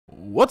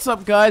What's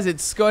up guys,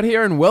 it's Scott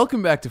here and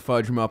welcome back to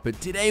FudgeMuppet.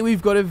 Today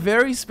we've got a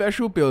very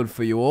special build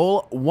for you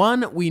all,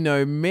 one we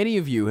know many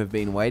of you have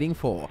been waiting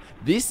for.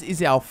 This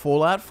is our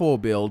Fallout 4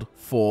 build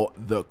for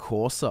the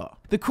Corsa.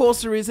 The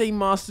Corsa is a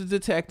master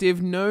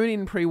detective known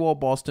in pre-war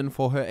Boston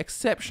for her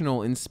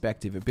exceptional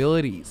inspective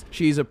abilities.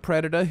 She is a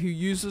predator who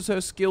uses her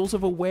skills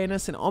of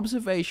awareness and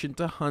observation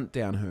to hunt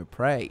down her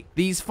prey.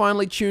 These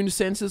finely tuned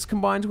senses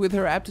combined with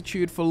her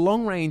aptitude for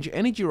long-range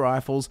energy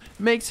rifles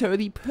makes her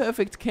the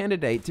perfect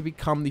candidate to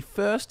become the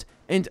first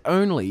and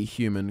only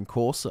human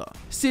Corsa.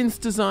 Synths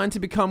designed to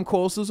become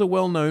Corsas are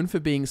well known for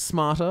being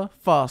smarter,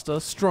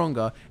 faster,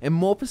 stronger, and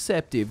more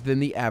perceptive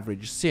than the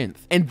average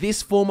synth, and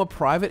this former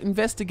private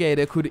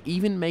investigator could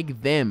even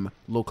make them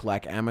look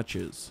like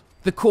amateurs.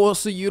 The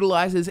Corsa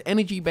utilizes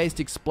energy-based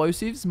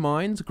explosives,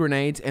 mines,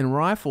 grenades, and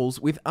rifles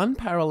with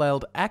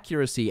unparalleled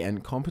accuracy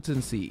and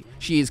competency.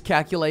 She is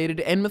calculated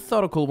and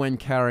methodical when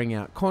carrying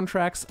out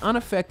contracts,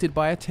 unaffected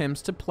by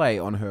attempts to play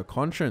on her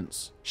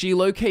conscience. She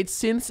locates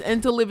synths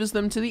and delivers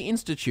them to the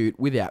Institute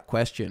without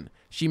question.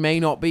 She may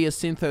not be a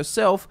synth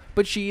herself,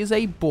 but she is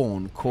a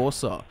born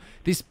Corsa.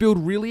 This build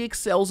really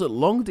excels at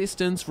long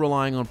distance,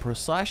 relying on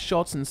precise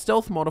shots and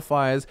stealth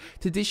modifiers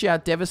to dish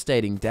out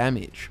devastating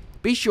damage.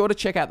 Be sure to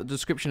check out the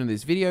description of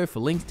this video for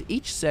links to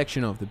each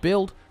section of the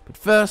build, but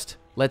first,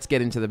 let's get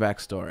into the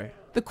backstory.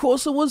 The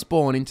Corsa was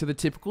born into the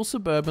typical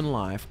suburban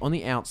life on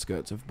the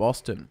outskirts of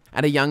Boston.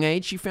 At a young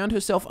age, she found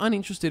herself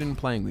uninterested in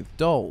playing with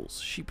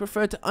dolls. She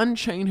preferred to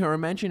unchain her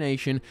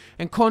imagination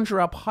and conjure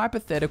up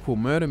hypothetical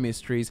murder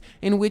mysteries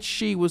in which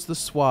she was the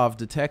suave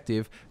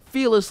detective,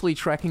 fearlessly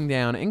tracking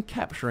down and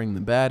capturing the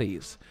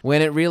baddies.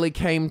 When it really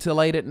came to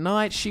late at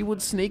night, she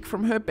would sneak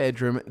from her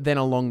bedroom, then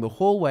along the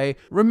hallway,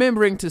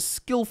 remembering to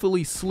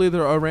skillfully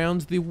slither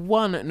around the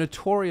one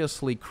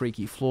notoriously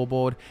creaky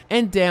floorboard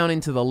and down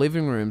into the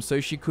living room so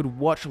she could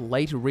watch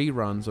late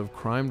reruns of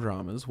crime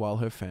dramas while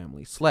her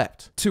family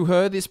slept. To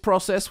her, this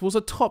process was a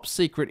top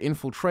secret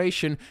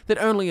infiltration that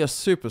only a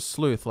super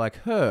sleuth like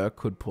her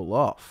could pull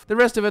off. The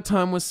rest of her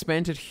time was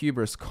spent at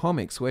Hubris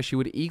Comics, where she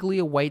would eagerly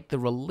await the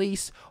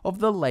release of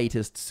the latest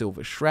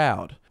Silver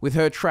Shroud. With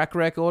her track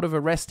record of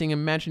arresting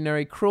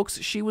imaginary crooks,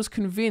 she was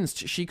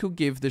convinced she could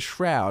give the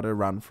Shroud a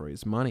run for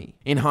his money.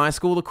 In high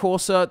school, the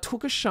Corsa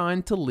took a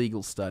shine to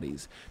legal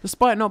studies.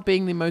 Despite not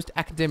being the most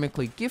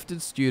academically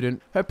gifted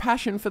student, her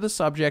passion for the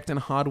subject and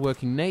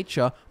hardworking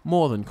nature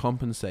more than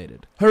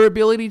compensated. Her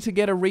ability to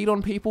get a read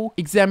on people,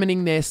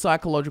 examining their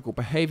psychological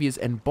behaviors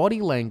and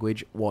body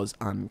language, was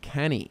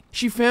uncanny.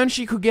 She found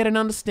she could get an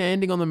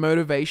understanding on the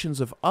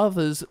motivations of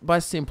others by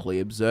simply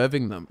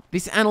observing them.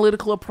 This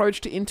analytical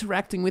approach to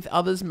interacting with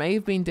others may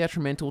have been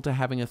detrimental to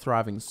having a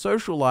thriving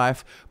social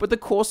life, but the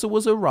Corsa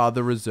was a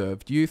rather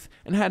reserved youth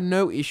and had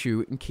no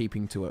issue in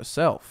keeping to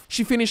herself.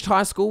 She finished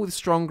high school with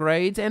strong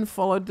grades and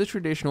followed the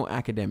traditional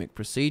academic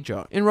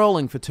procedure,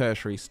 enrolling for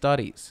tertiary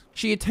studies.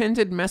 She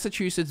attended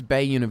Massachusetts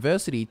Bay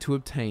University to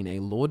obtain a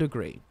law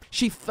degree.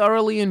 She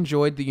thoroughly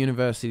enjoyed the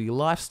university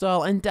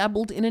lifestyle and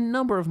dabbled in a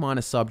number of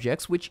minor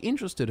subjects which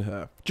interested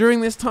her. During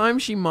this time,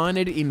 she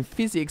minored in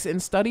physics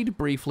and studied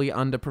briefly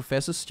under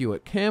Professor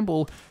Stuart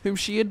Campbell, whom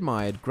she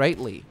admired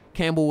greatly.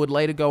 Campbell would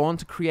later go on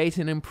to create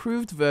an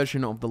improved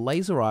version of the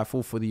laser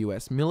rifle for the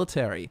US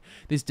military.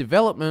 This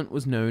development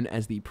was known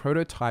as the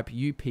prototype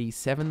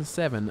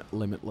UP-77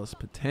 Limitless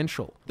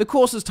Potential. The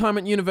Corsa's time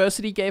at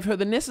university gave her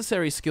the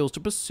necessary skills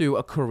to pursue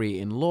a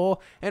career in law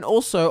and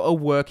also a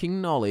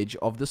working knowledge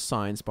of the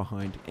science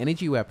behind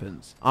energy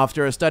weapons.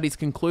 After her studies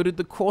concluded,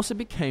 the Corsa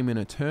became an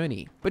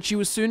attorney, but she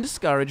was soon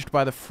discouraged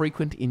by the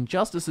frequent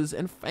injustices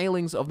and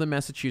failings of the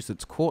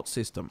Massachusetts court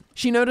system.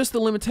 She noticed the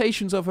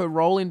limitations of her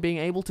role in being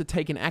able to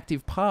take an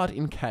active part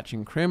in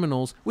catching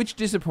criminals, which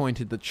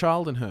disappointed the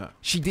child in her.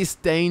 She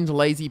disdained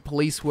lazy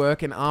police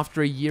work and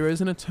after a year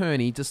as an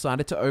attorney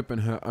decided to open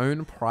her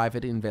own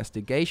private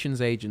investigations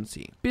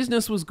agency.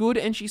 Business was good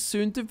and she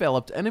soon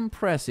developed an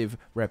impressive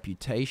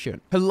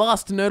reputation. Her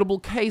last notable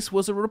case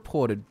was a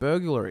reported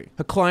burglary.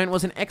 Her client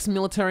was an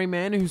ex-military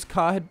man whose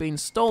car had been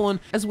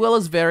stolen, as well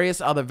as various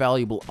other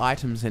valuable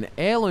items and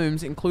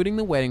heirlooms, including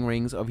the wedding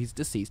rings of his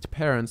deceased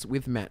parents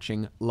with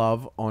matching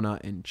love, honor,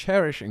 and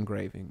cherish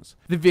engravings.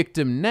 The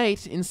victim,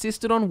 Nate,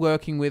 insisted on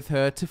working with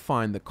her to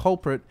find the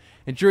culprit,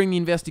 and during the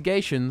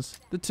investigations,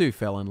 the two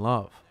fell in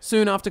love.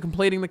 Soon after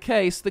completing the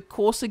case, the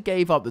Corsa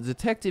gave up the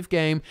detective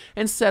game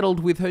and settled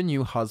with her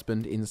new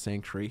husband in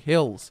Sanctuary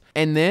Hills.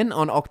 And then,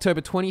 on October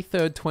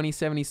 23rd,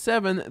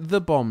 2077, the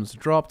bombs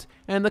dropped,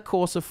 and the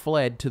Corsa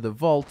fled to the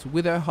vault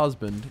with her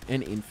husband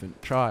and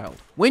infant child.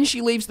 When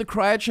she leaves the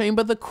cryo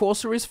chamber, the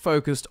Corsa is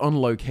focused on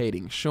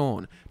locating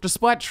Sean.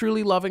 Despite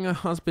truly loving her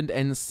husband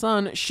and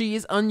son, she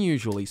is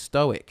unusually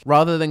stoic.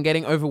 Rather than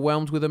getting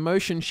overwhelmed with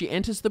emotion, she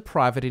enters the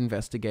private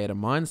investigator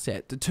mindset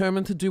mindset,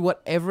 determined to do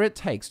whatever it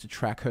takes to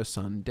track her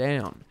son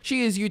down.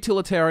 She is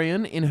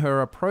utilitarian in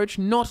her approach,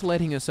 not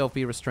letting herself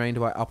be restrained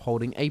by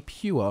upholding a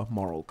pure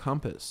moral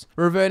compass.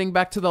 Reverting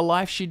back to the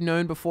life she'd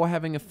known before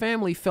having a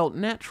family felt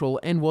natural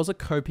and was a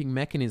coping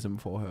mechanism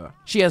for her.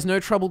 She has no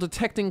trouble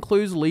detecting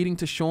clues leading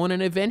to Sean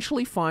and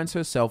eventually finds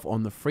herself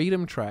on the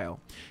Freedom Trail.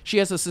 She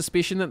has a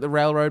suspicion that the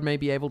railroad may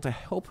be able to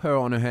help her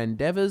on her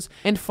endeavors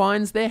and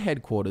finds their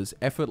headquarters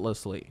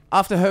effortlessly.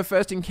 After her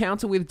first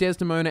encounter with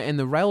Desdemona and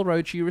the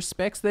railroad, she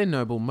respects their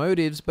noble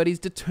motives but is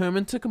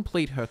determined to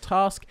complete her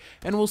task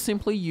and will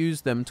simply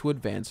use them to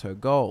advance her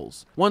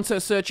goals. Once her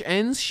search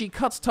ends, she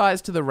cuts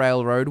ties to the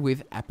railroad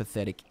with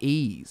apathetic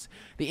ease.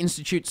 The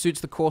Institute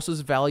suits the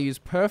course's values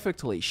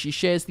perfectly. She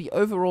shares the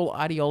overall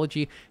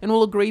ideology and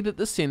will agree that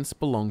the synths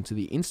belong to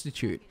the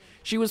Institute.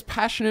 She was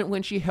passionate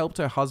when she helped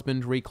her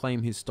husband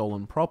reclaim his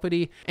stolen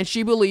property, and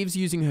she believes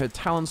using her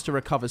talents to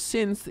recover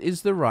synths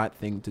is the right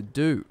thing to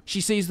do.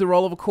 She sees the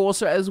role of a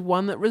courser as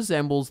one that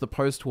resembles the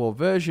post-war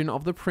version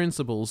of the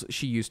principles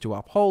she used to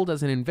uphold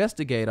as an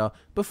investigator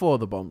before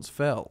the bombs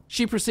fell.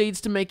 She proceeds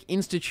to make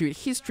Institute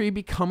history,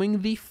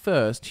 becoming the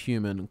first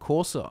human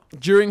courser.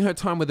 During her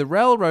time with the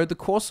railroad, the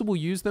courser will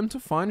use them to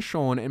find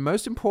Sean and,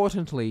 most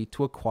importantly,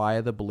 to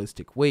acquire the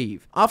ballistic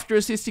weave. After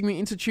assisting the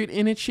Institute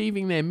in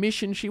achieving their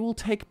mission, she will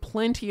take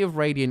plenty of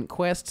Radiant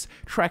quests,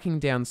 tracking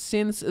down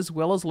synths as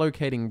well as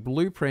locating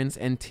blueprints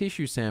and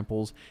tissue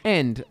samples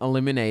and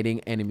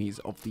eliminating enemies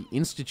of the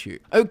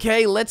Institute.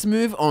 Okay, let's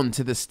move on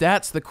to the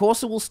stats. The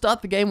courser will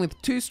start the game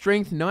with 2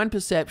 strength, 9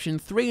 perception,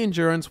 3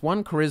 endurance,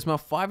 1 charisma,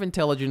 5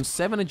 intelligence,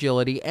 7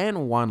 agility,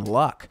 and 1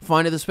 luck.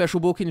 Find the special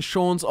book in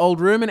Sean's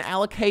old room and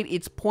allocate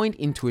its point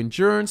into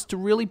endurance to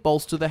really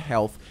bolster the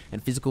health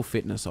and physical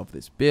fitness of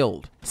this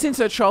build. Since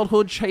her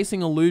childhood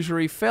chasing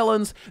illusory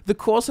felons, the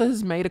courser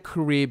has made a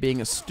career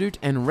being astute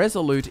and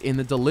resolute in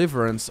the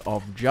deliverance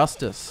of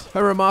justice.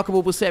 Her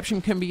remarkable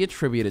perception can be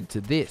attributed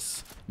to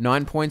this.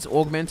 9 points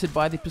augmented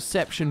by the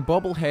perception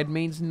bobblehead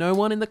means no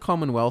one in the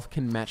Commonwealth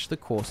can match the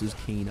courser's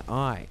keen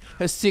eye.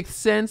 Her 6th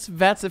sense,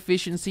 VATS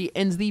efficiency,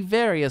 and the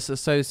various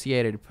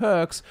associated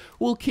perks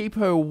will keep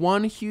her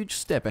one huge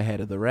step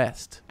ahead of the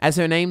rest. As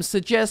her name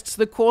suggests,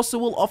 the courser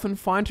will often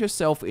find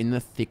herself in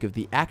the thick of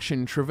the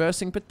action,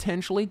 traversing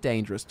potentially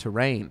dangerous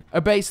terrain.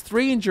 A base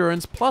 3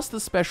 endurance plus the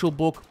special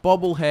book,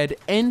 bobblehead,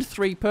 and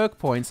 3 perk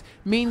points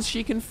means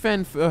she can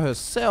fend for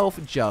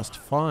herself just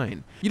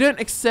fine. You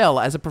don't excel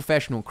as a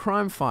professional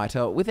crime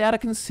fighter without a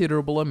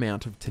considerable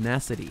amount of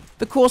tenacity.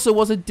 The courser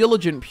was a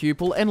diligent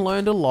pupil and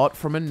learned a lot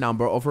from a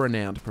number of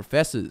renowned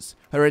professors.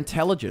 Her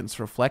intelligence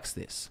reflects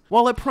this.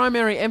 While her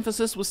primary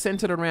emphasis was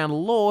centered around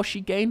law,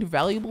 she gained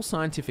valuable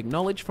scientific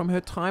knowledge from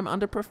her time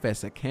under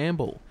Professor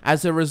Campbell.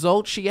 As a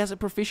result, she has a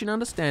proficient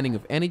understanding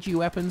of energy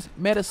weapons,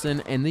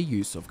 medicine, and the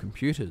use of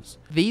computers.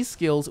 These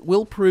skills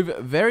will prove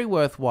very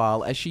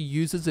worthwhile as she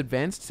uses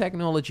advanced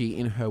technology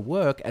in her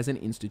work as an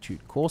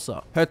Institute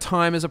courser. Her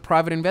time as a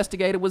private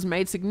investigator was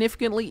made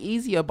significantly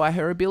easier by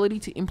her ability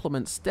to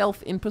implement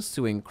stealth in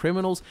pursuing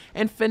criminals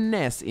and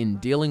finesse in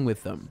dealing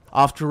with them.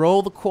 After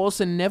all, the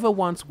courser never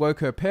once woke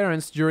her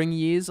parents during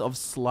years of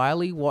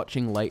slyly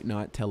watching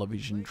late-night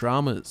television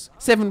dramas.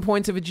 7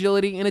 points of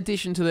agility in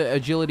addition to the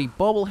agility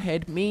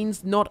bobblehead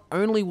means not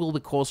only will the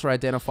courser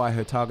identify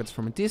her targets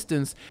from a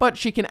distance, but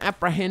she can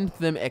apprehend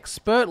them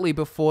expertly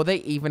before they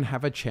even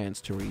have a chance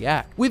to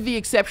react. With the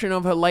exception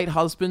of her late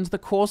husband, the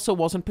courser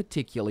wasn't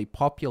particularly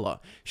popular.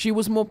 She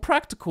was more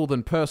practical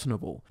than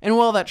personable, and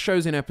while that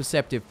shows in her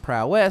perceptive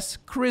prowess,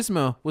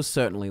 charisma was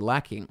certainly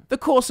lacking. The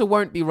courser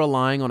won't be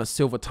relying on a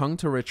silver tongue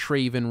to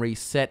retrieve and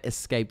reset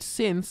escaped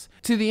synths.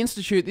 To the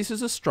Institute, this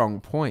is a strong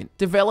point.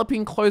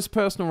 Developing close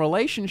personal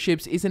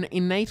relationships is an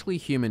innately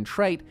human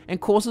trait, and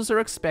coursers are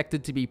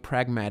expected to be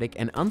pragmatic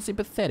and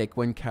unsympathetic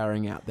when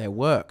carrying out their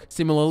work.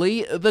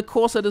 Similarly, the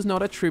courser does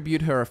not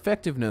attribute her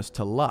effectiveness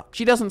to luck.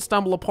 She doesn't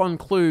stumble upon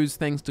clues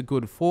thanks to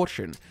good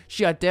fortune.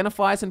 She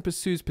identifies and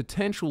pursues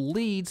potential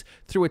leads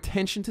through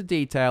attention to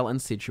detail and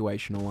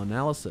situational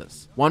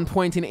analysis. 1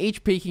 point in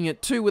each, peaking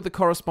at 2 with the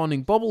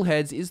corresponding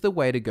bobbleheads is the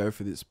way to go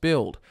for this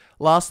build.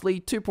 Lastly,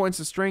 2 points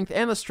of strength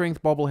and the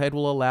strength bobblehead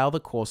will allow the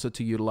courser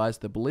to utilize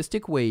the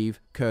ballistic weave,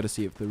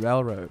 courtesy of the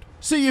railroad.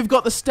 So you've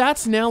got the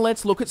stats, now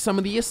let's look at some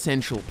of the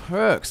essential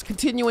perks.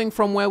 Continuing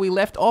from where we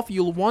left off,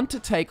 you'll want to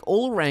take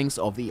all ranks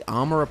of the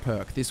Armorer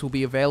perk. This will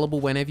be available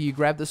whenever you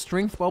grab the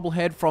strength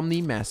bobblehead from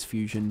the Mass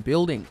Fusion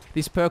building.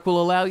 This perk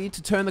will allow you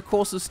to turn the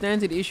courser's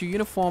standard issue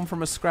uniform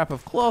from a scrap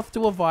of cloth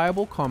to a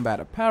viable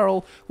combat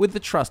apparel with the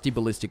trusty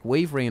ballistic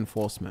weave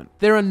reinforcement.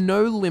 There are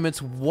no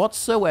limits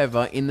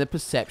whatsoever in the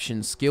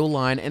perception skill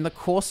line, and the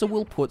courser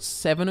will put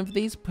 7 of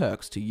these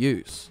perks to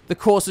use. The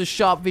courser's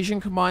sharp vision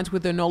combined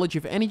with her knowledge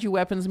of energy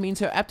weapons means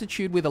her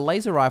aptitude with a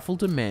laser rifle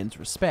demands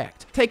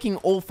respect. Taking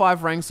all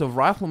 5 ranks of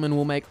riflemen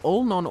will make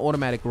all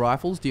non-automatic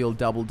rifles deal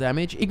double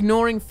damage,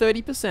 ignoring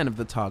 30% of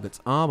the target's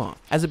armor.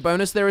 As a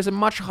bonus, there is a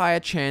much higher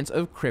chance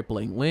of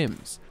crippling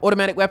limbs.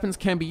 Automatic weapons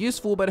can be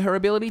useful, but her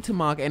ability to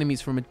mark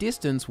enemies from a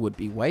distance would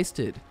be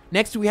wasted.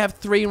 Next, we have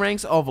 3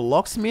 ranks of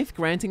Locksmith,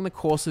 granting the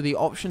Corsa the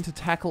option to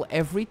tackle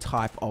every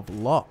type of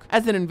lock.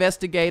 As an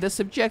investigator,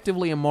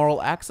 subjectively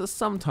immoral acts are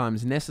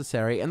sometimes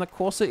necessary, and the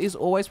Corsa is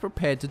always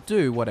prepared to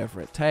do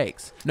whatever it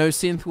takes. No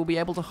synth will be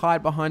able to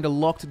hide behind a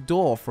locked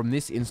door from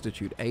this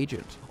Institute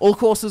agent. All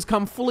Corsas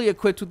come fully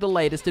equipped with the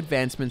latest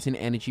advancements in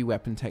energy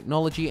weapon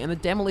technology, and the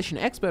Demolition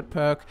Expert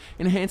perk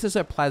enhances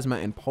her plasma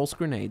and pulse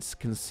grenades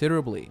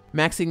considerably.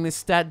 Maxing this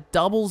stat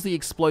doubles the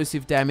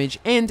explosive damage,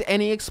 and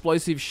any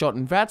explosive shot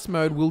in VATS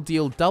mode will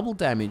deal double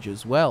damage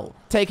as well.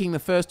 Taking the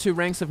first 2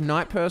 ranks of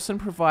Night Person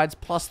provides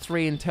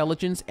 +3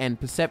 intelligence and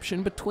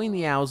perception between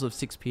the hours of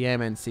 6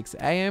 PM and 6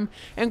 AM,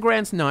 and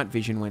grants night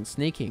vision when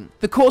sneaking.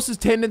 The Corsa's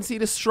tendency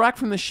to strike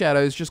from the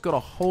shadows just got a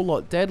whole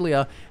lot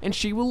deadlier, and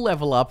she will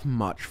level up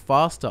much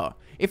faster.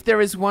 If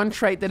there is one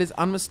trait that is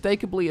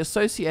unmistakably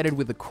associated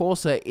with the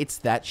Corsa, it's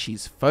that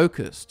she's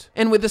focused.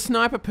 And with the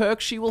Sniper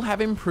perk, she will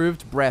have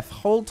improved breath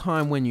hold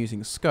time when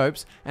using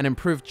scopes, an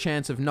improved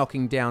chance of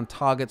knocking down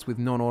targets with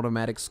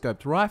non-automatic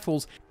scoped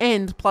rifles,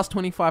 and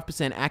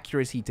 +25%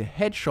 accuracy to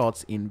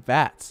headshots in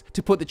VATS.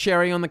 To put the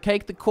cherry on the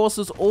cake, the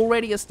Corsa's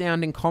already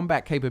astounding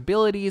combat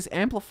capability is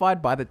amplified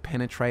by the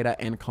Penetrator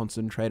and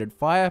Concentrated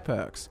Fire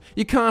perks.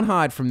 You can't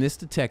hide from this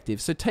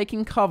detective, so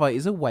taking cover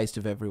is a waste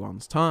of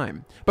everyone's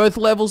time. Both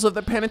levels of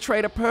the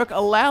Penetrator perk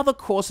allow the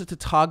Corsa to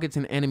target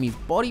an enemy's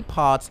body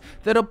parts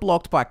that are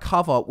blocked by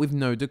cover with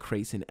no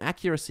decrease in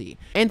accuracy.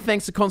 And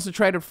thanks to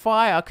Concentrated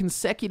Fire,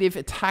 consecutive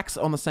attacks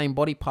on the same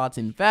body parts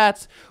in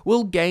VATS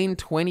will gain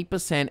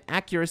 20%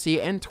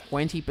 accuracy and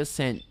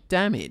 20%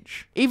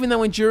 damage. Even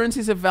though Endurance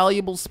is a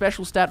valuable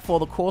special stat for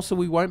the Corsa,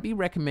 we won't be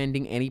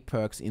recommending any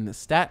perks in the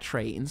stat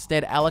tree.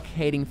 Instead,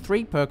 allocating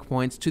 3 perk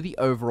points to the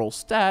overall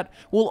stat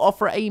will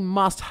offer a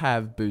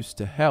must-have boost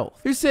to health.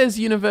 Who says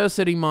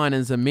university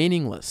minors are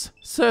meaningless?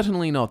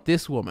 Certainly not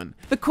this woman.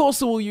 The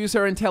Corsa will use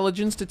her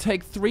intelligence to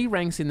take 3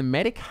 ranks in the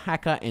Medic,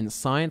 Hacker, and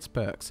Science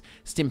perks.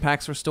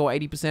 Stimpaks restore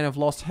 80% of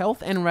lost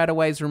health, and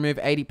Radaways remove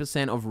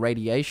 80% of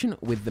radiation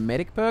with the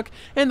Medic perk,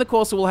 and the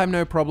Corsa will have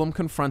no problem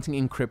confronting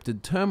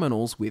encrypted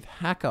terminals with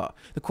Hacker.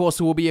 The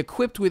Corsa will be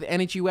equipped with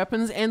energy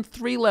weapons, and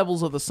 3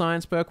 levels of the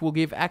Science perk will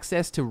give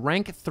access to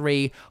rank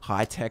 3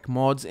 high-tech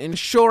mods,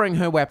 ensuring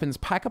her weapons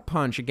pack a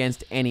punch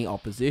against any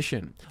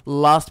opposition.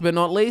 Last but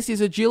not least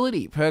is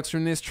Agility. Perks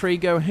from this tree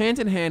go hand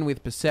in hand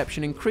with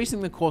Perception,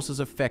 increasing the Corsa's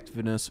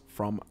effectiveness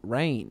from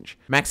range.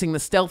 Maxing the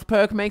Stealth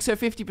perk makes her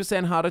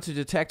 50% harder to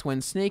detect when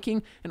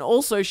sneaking, and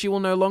also she will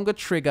no longer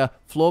trigger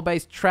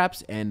floor-based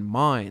traps and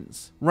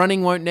mines.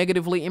 Running won't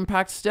negatively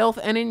impact stealth,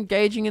 and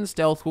engaging in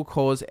stealth will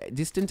cause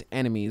distant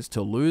enemies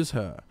to lose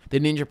her. The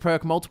Ninja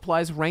perk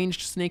multiplies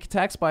ranged sneak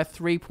attacks by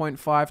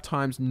 3.5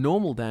 times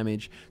normal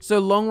damage, so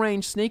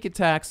long-range sneak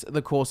attacks,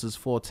 the Corsa's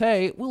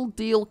forte, will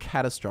deal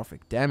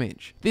catastrophic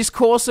damage. This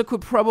Corsa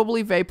could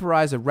probably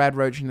vaporize a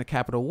radroach in the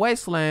Capital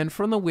Wasteland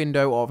from the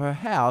window of her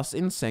house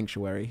in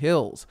Sanctuary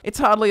Hills. It's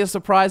hardly a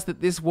surprise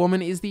that this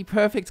woman is the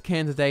perfect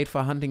candidate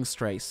for hunting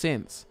stray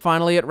synths.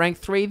 Finally, at rank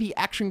 3, the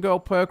Action Girl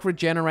perk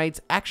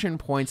regenerates action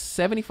points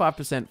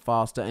 75%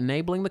 faster,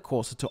 enabling the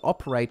Corsa to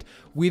operate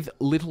with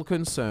little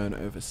concern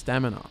over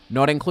stamina.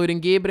 Not including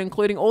gear, but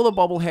including all the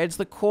bobbleheads,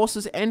 the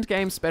Corsa's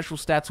endgame special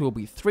stats will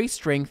be 3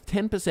 strength,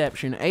 10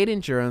 perception, 8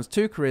 endurance,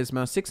 2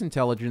 charisma, 6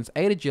 intelligence,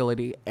 8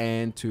 agility,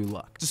 and 2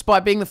 luck.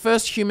 Despite being the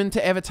first human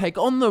to ever take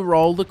on the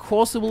role, the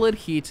Corsa will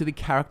adhere to the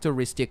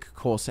characteristic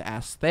Corsa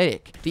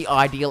aesthetic. The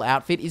ideal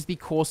outfit is the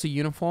Corsa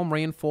uniform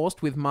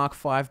reinforced with Mark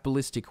V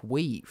ballistic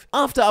weave.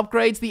 After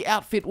upgrades, the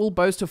outfit will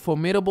boast a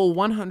formidable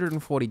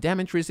 140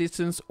 damage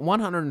resistance,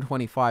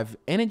 125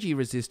 energy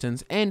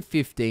resistance, and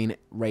 15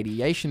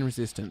 radiation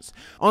resistance.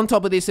 On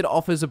top of this, it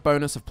offers a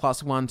bonus of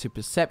 +1 to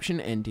perception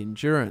and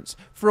endurance.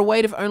 For a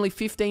weight of only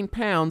 15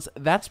 pounds,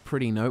 that's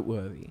pretty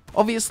noteworthy.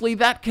 Obviously,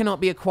 that cannot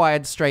be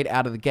acquired straight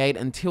out of the gate.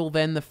 Until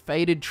then, the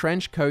faded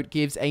trench coat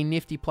gives a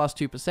nifty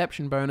 +2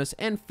 perception bonus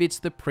and fits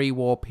the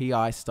pre-war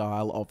PI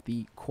style of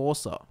the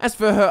Corsa. As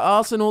for her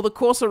arsenal, the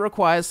Corsa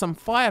requires some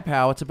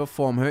firepower to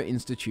perform her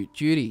Institute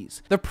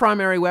duties. The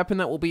primary weapon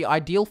that will be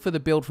ideal for the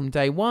build from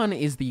day one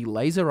is the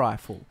laser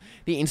rifle.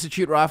 The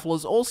Institute rifle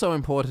is also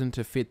important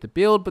to fit the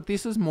build, but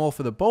this is more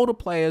for the bolder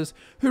players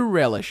who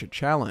relish a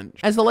challenge,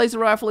 as the laser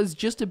rifle is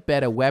just a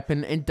better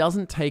weapon and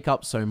doesn't take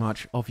up so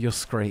much of your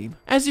screen.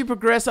 As you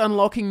progress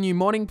unlocking new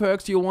modding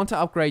perks, you'll want to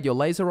upgrade your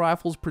laser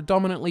rifles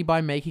predominantly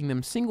by making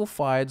them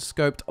single-fired,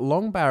 scoped,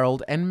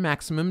 long-barreled, and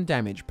maximum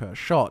damage per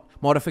shot.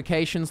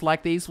 Modifications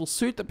like these will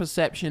suit the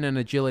perception and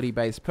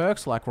agility-based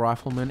perks like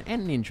Rifleman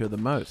and Ninja the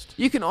most.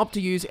 You can opt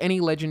to use any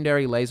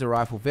legendary laser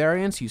rifle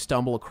variants you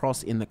stumble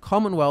across in the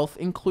Commonwealth,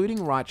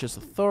 including Righteous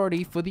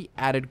Authority for the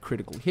added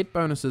critical hit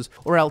bonuses,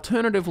 or alternatively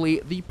alternatively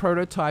the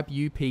prototype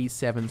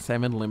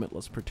UP77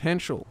 Limitless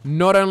Potential.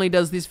 Not only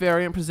does this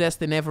variant possess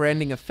the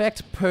never-ending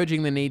effect,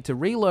 purging the need to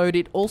reload,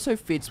 it also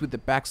fits with the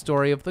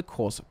backstory of the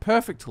Corsa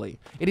perfectly.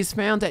 It is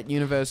found at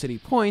University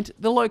Point,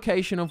 the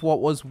location of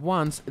what was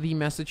once the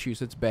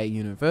Massachusetts Bay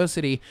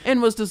University, and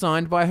was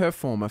designed by her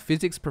former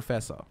physics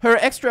professor. Her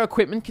extra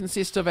equipment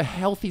consists of a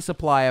healthy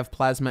supply of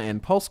plasma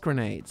and pulse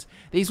grenades.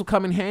 These will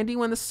come in handy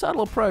when the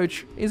subtle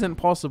approach isn't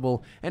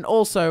possible, and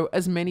also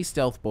as many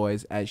stealth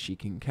boys as she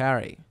can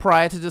carry.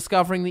 Prior to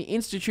discovering the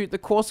Institute, the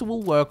Corsa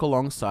will work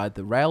alongside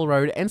the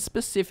Railroad and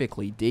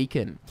specifically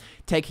Deacon.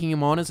 Taking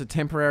him on as a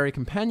temporary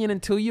companion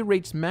until you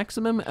reach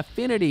maximum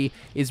affinity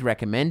is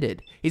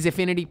recommended. His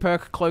affinity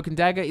perk Cloak and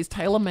Dagger is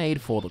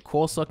tailor-made for the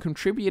Corsa,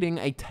 contributing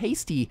a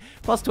tasty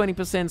plus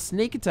 20%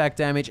 sneak attack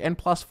damage and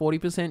plus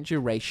 40%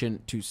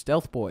 duration to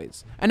stealth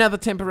boys. Another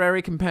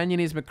temporary companion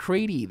is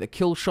McCready. The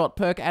Kill Shot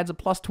perk adds a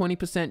plus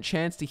 20%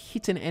 chance to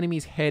hit an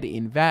enemy's head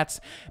in VATS,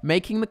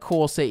 making the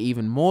Corsa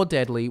even more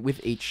deadly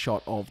with each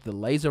shot of the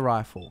laser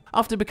rifle.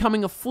 After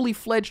becoming a fully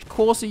fledged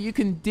Corsa, you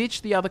can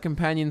ditch the other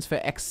companions for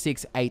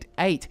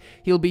X688.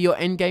 He'll be your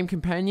endgame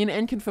companion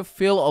and can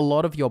fulfill a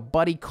lot of your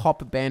buddy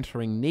cop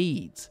bantering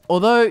needs.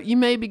 Although you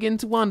may begin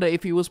to wonder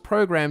if he was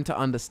programmed to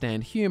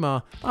understand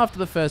humor after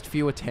the first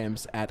few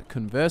attempts at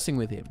conversing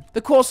with him.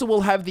 The Corsa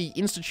will have the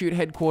Institute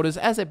headquarters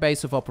as a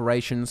base of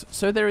operations,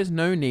 so there is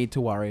no need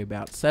to worry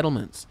about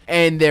settlements.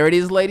 And there it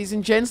is, ladies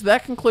and gents,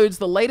 that concludes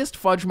the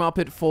latest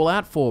FudgeMuppet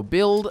Fallout 4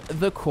 build,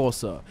 the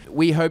Corsa.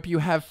 We hope you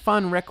have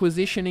fun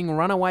requisitioning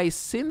runaway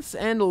synths,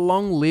 and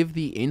long live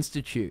the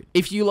Institute.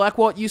 If you like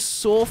what you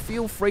saw,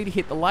 feel free to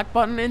hit the like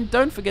button, and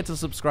don't forget to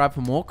subscribe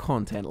for more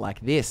content like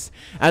this.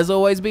 As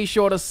always, be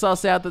sure to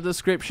suss out the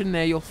description.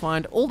 There you'll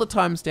find all the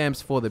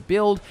timestamps for the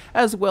build,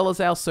 as well as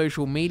our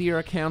social media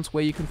accounts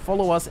where you can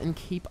follow us and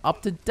keep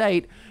up to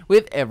date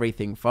with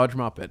everything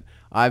FudgeMuppet.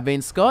 I've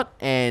been Scott,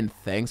 and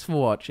thanks for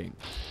watching.